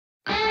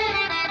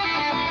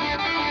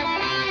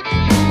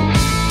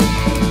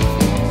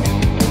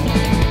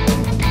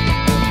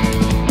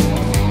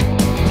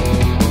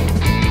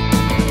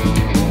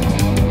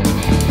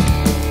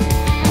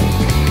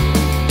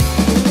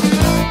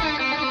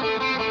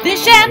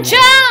Fish and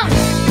Chums!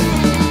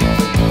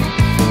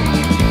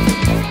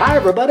 Hi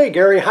everybody,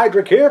 Gary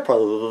Hydrick here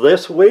for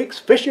this week's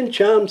Fish and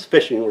Chums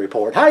Fishing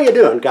Report. How you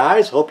doing,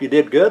 guys? Hope you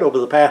did good over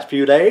the past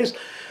few days.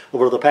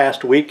 Over the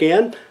past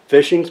weekend,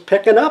 fishing's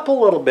picking up a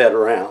little bit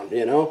around,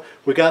 you know.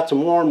 We got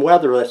some warm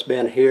weather that's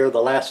been here.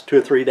 The last 2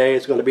 or 3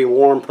 days going to be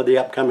warm for the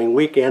upcoming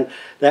weekend.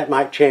 That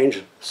might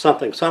change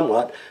something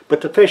somewhat,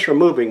 but the fish are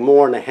moving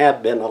more than they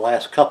have been the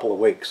last couple of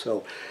weeks.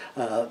 So,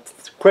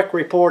 quick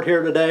report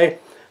here today.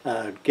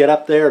 Get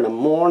up there in the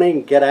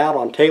morning, get out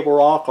on Table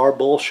Rock or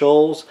Bull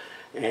Shoals,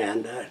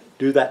 and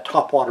do that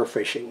topwater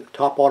fishing.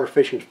 Topwater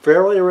fishing is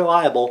fairly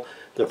reliable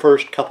the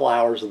first couple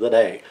hours of the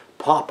day.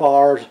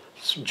 Poppers,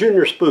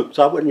 junior spooks.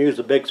 I wouldn't use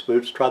the big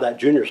spooks. Try that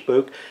junior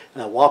spook.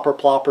 Whopper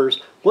ploppers,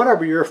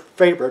 whatever your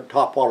favorite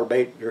topwater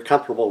bait you're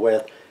comfortable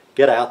with,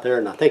 get out there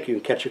and I think you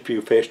can catch a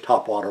few fish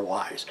topwater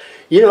wise.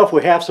 You know, if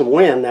we have some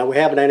wind, now we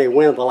haven't had any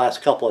wind the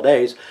last couple of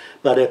days,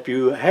 but if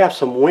you have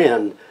some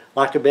wind,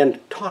 like I've been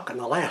talking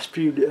the last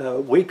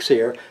few weeks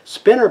here,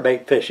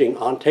 spinnerbait fishing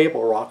on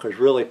Table Rock has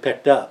really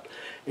picked up.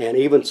 And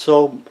even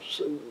so,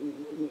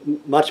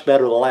 much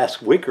better the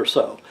last week or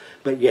so.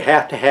 But you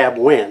have to have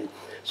wind.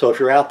 So if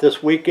you're out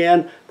this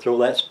weekend, throw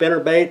that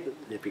spinnerbait,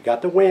 if you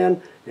got the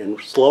wind, and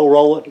slow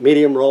roll it,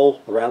 medium roll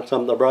around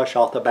some of the brush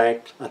off the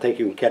bank. I think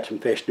you can catch some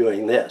fish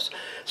doing this.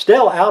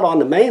 Still out on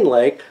the main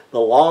lake, the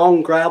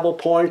long gravel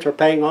points are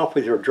paying off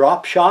with your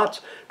drop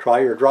shots. Try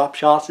your drop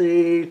shots,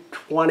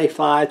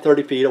 25,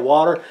 30 feet of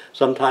water.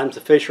 Sometimes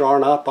the fish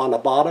aren't up on the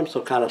bottom,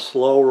 so kind of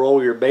slow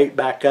roll your bait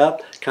back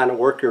up, kind of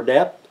work your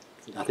depth.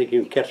 I think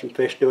you can catch some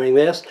fish doing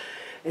this.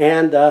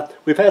 And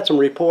we've had some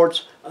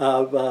reports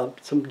of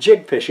some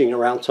jig fishing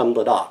around some of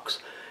the docks.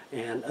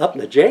 And up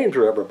in the James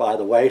River, by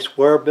the way,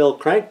 square bill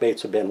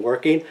crankbaits have been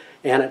working,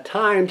 and at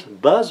times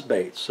buzz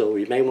baits, so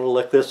you may want to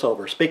look this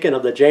over. Speaking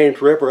of the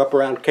James River, up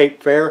around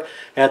Cape Fair,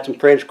 had some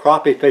friends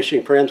crappie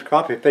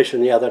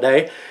fishing the other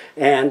day,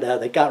 and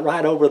they got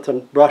right over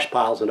some brush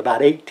piles in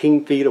about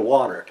 18 feet of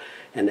water.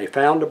 And they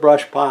found the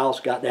brush piles,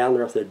 got down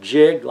there with a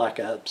jig, like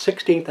a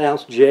 16th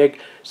ounce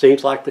jig.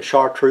 Seems like the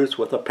chartreuse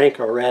with a pink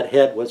or red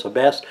head was the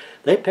best.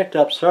 They picked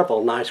up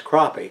several nice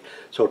crappie.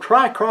 So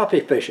try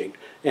crappie fishing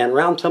and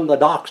around some of the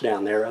docks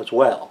down there as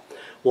well.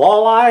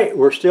 Walleye,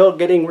 we're still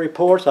getting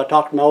reports. I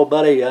talked to my old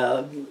buddy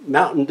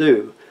Mountain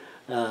Dew.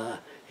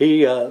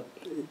 He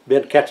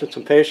been catching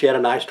some fish. He had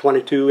a nice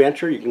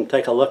 22-incher. You can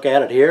take a look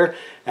at it here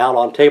out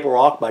on Table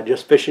Rock by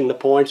just fishing the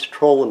points,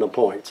 trolling the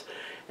points.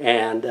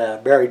 And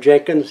Barry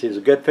Jenkins, he's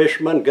a good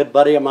fisherman, good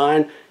buddy of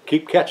mine.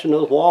 Keep catching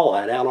those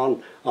walleye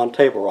down on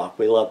Table Rock.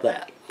 We love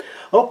that.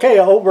 Okay,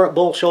 over at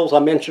Bull Shoals, I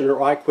mentioned it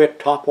right quick,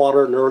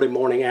 topwater in the early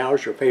morning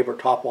hours, your favorite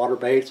topwater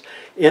baits.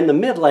 In the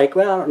mid-lake,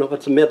 well, I don't know if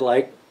it's a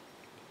mid-lake,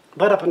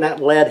 but up in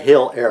that Lead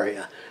Hill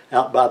area,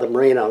 out by the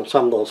marina on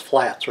some of those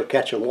flats, we're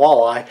catching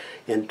walleye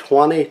in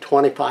 20,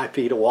 25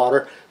 feet of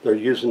water. They're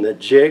using the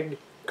jig,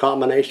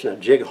 combination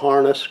of jig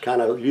harness,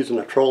 kind of using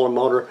a trolling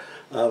motor,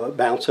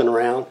 bouncing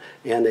around,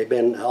 and they've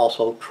been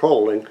also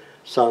trolling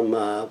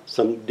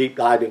some deep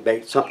diving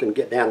bait, something to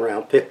get down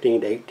around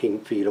 15 to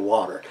 18 feet of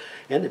water.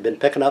 And they've been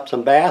picking up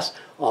some bass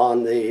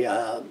on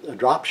the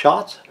drop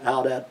shots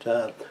out at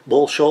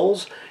Bull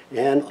Shoals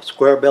and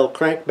square bill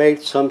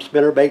crankbaits, some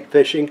spinnerbait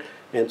fishing.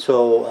 And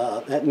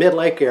so that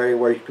mid-lake area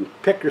where you can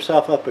pick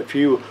yourself up a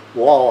few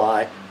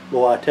walleye,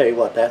 boy, I tell you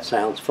what, that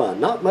sounds fun.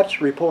 Not much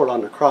to report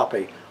on the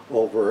crappie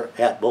over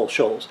at Bull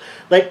Shoals.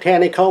 Lake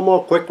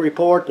Taneycomo, quick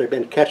report. They've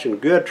been catching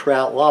good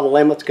trout. A lot of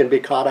limits can be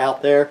caught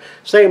out there.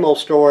 Same old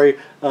story.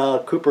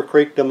 Cooper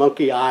Creek to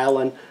Monkey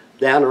Island,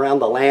 down around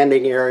the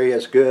landing area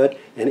is good.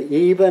 And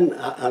even,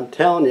 I'm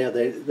telling you,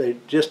 they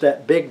just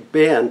that big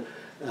bend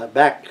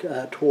back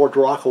towards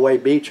Rockaway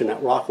Beach and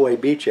that Rockaway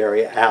Beach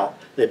area out,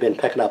 they've been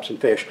picking up some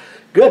fish.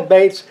 Good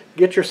baits,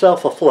 get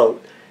yourself a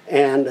float.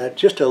 And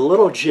just a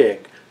little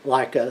jig,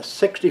 like a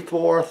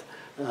 64th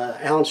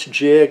ounce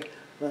jig.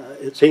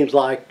 It seems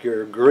like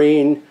your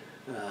green,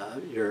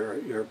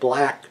 your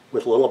black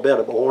with a little bit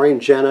of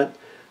orange in it.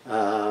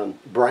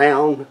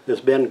 Brown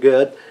has been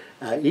good.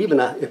 Even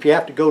if you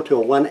have to go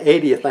to a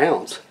 1/80th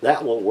ounce,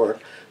 that will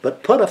work.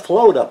 But put a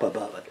float up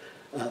above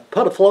it.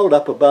 Put a float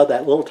up above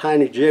that little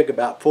tiny jig,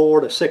 about 4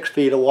 to 6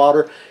 feet of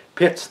water.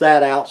 Pitch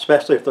that out,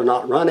 especially if they're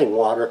not running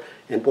water,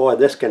 and boy,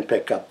 this can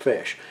pick up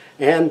fish.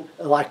 And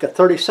like a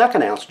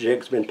 32nd ounce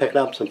jig's been picking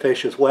up some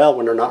fish as well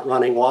when they're not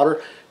running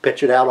water.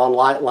 Pitch it out on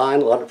light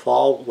line, let it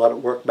fall, let it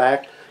work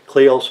back.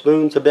 Cleo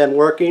spoons have been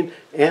working,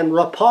 and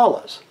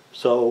Rapalas.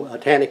 So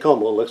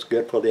Taneycomo looks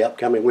good for the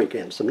upcoming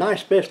weekend. Some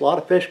nice fish, a lot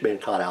of fish being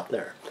caught out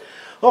there.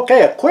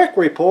 Okay, a quick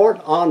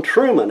report on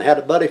Truman. Had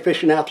a buddy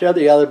fishing out there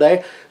the other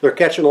day. They're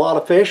catching a lot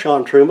of fish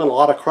on Truman, a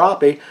lot of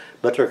crappie,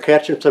 but they're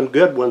catching some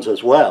good ones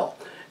as well.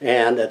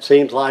 And it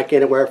seems like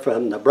anywhere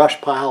from the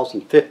brush piles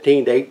and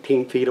 15 to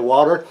 18 feet of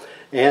water.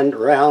 and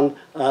around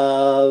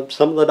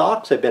some of the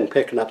docks they've been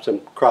picking up some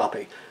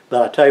crappie.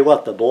 But I tell you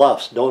what, the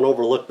bluffs, don't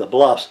overlook the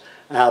bluffs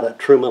out at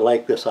Truman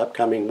Lake this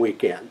upcoming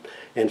weekend.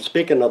 And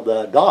speaking of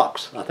the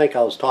docks, I think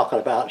I was talking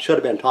about, should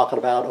have been talking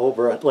about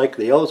over at Lake of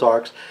the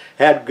Ozarks,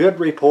 had good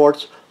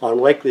reports on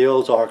Lake of the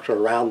Ozarks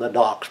around the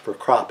docks for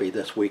crappie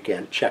this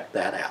weekend. Check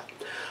that out.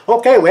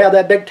 Okay, we have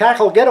that big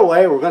tackle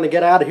getaway. We're going to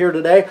get out of here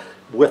today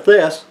with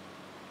this.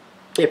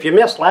 If you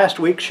missed last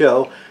week's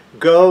show,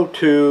 go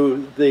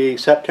to the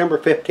September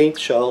 15th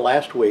show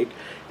last week,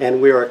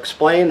 and we were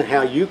explaining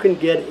how you can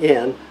get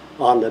in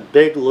on the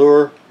big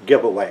lure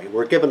giveaway.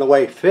 We're giving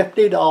away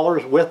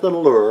 $50 worth of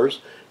lures,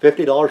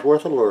 $50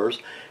 worth of lures,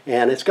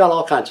 and it's got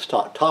all kinds of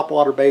stuff,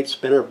 topwater baits,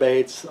 spinner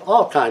baits,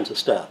 all kinds of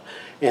stuff.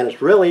 And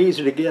it's really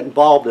easy to get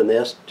involved in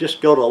this.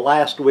 Just go to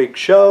last week's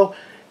show,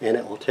 and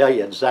it will tell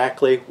you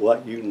exactly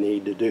what you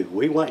need to do.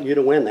 We want you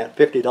to win that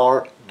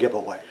 $50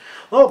 giveaway.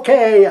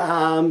 Okay,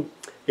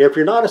 if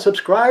you're not a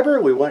subscriber,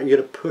 we want you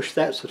to push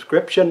that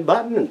subscription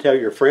button and tell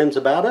your friends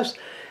about us.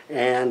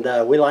 And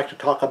we like to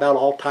talk about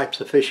all types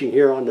of fishing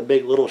here on the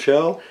Big Little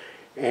Show.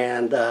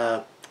 And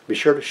be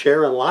sure to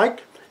share and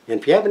like. And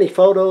if you have any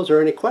photos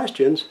or any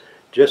questions,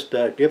 just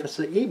give us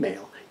an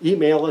email.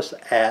 Email us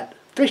at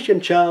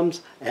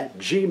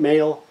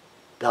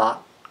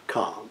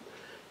fishingchums@gmail.com.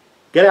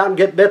 Get out and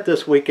get bit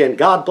this weekend.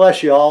 God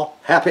bless you all.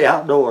 Happy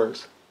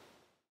outdoors.